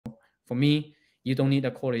for me, you don't need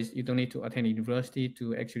a college, you don't need to attend university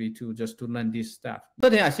to actually to learn this stuff.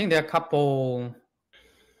 But then I think there are a couple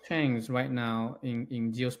things right now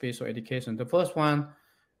in geospatial education. The first one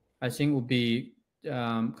I think would be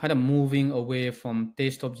kind of moving away from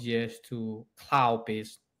desktop GIS to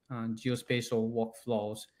cloud-based geospatial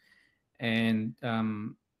workflows. And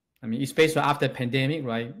I mean, especially after pandemic,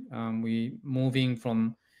 right? We moving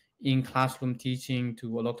from in-classroom teaching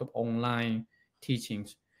to a lot of online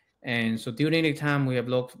teachings. And so during the time, we have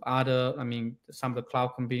looked at other, I mean, some of the cloud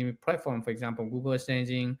computing platform, for example, Google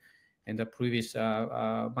Engine, and the previous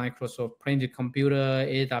Microsoft Printed Computer,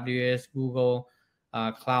 AWS, Google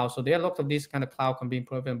Cloud. So there are a lot of these kind of cloud computing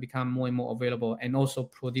platforms become more and more available, and also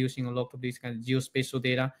producing a lot of these kind of geospatial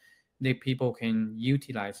data that people can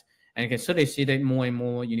utilize. And you can certainly see that more and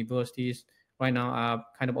more universities right now are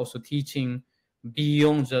kind of also teaching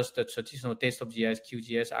beyond just the traditional desktop GIS,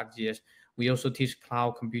 QGIS, ArcGIS. We also teach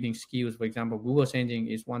cloud computing skills. For example, Google Engine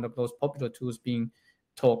is one of those popular tools being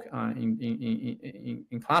taught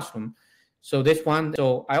in classroom. So this one,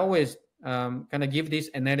 so I always kind of give this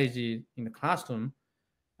analogy in the classroom.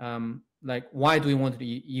 Like, why do we want to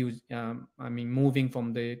use, I mean, moving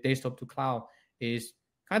from the desktop to cloud is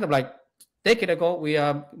kind of like decade ago, we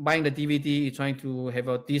are buying the DVD, trying to have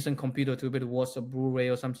a decent computer to be able to watch a Blu-ray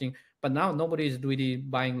or something. But now nobody is really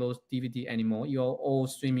buying those DVD anymore. You're all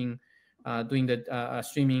streaming, doing the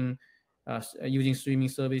streaming, using streaming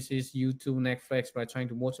services, YouTube, Netflix, by trying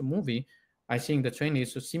to watch a movie. I think the trend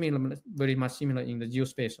is similar, very much similar in the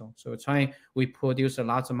geospatial. So we produce a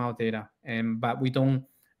large amount of data, but we don't.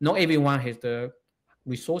 Not everyone has the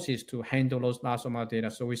resources to handle those large amount of data.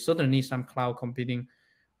 So we certainly need some cloud computing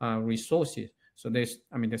resources. So there's,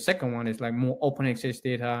 I mean, the second one is like more open access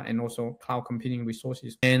data and also cloud computing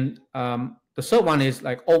resources. And the third one is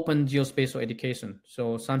like open geospatial education.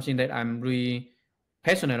 So something that I'm really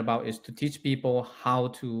passionate about is to teach people how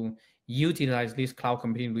to utilize these cloud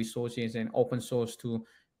computing resources and open source to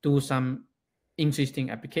do some interesting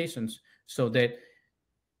applications, so that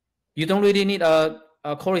you don't really need a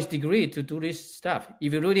college degree to do this stuff.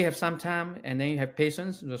 If you really have some time and then you have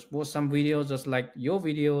patience, just watch some videos, just like your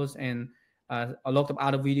videos and a lot of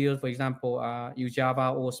other videos. For example, use Java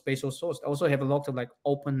or Spatial Source. Also have a lot of like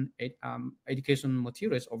open education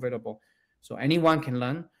materials available, so anyone can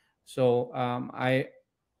learn. So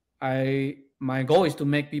my goal is to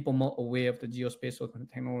make people more aware of the geospatial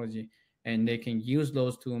technology, and they can use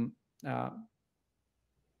those to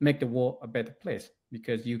make the world a better place,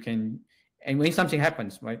 because you can. And when something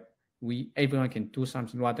happens, right, everyone can do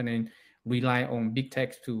something rather than rely on big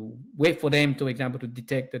tech to wait for them, to example, to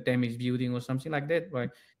detect the damaged building or something like that, right?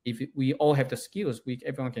 If we all have the skills,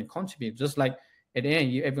 everyone can contribute. Just like at the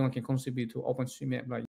end, everyone can contribute to OpenStreetMap, like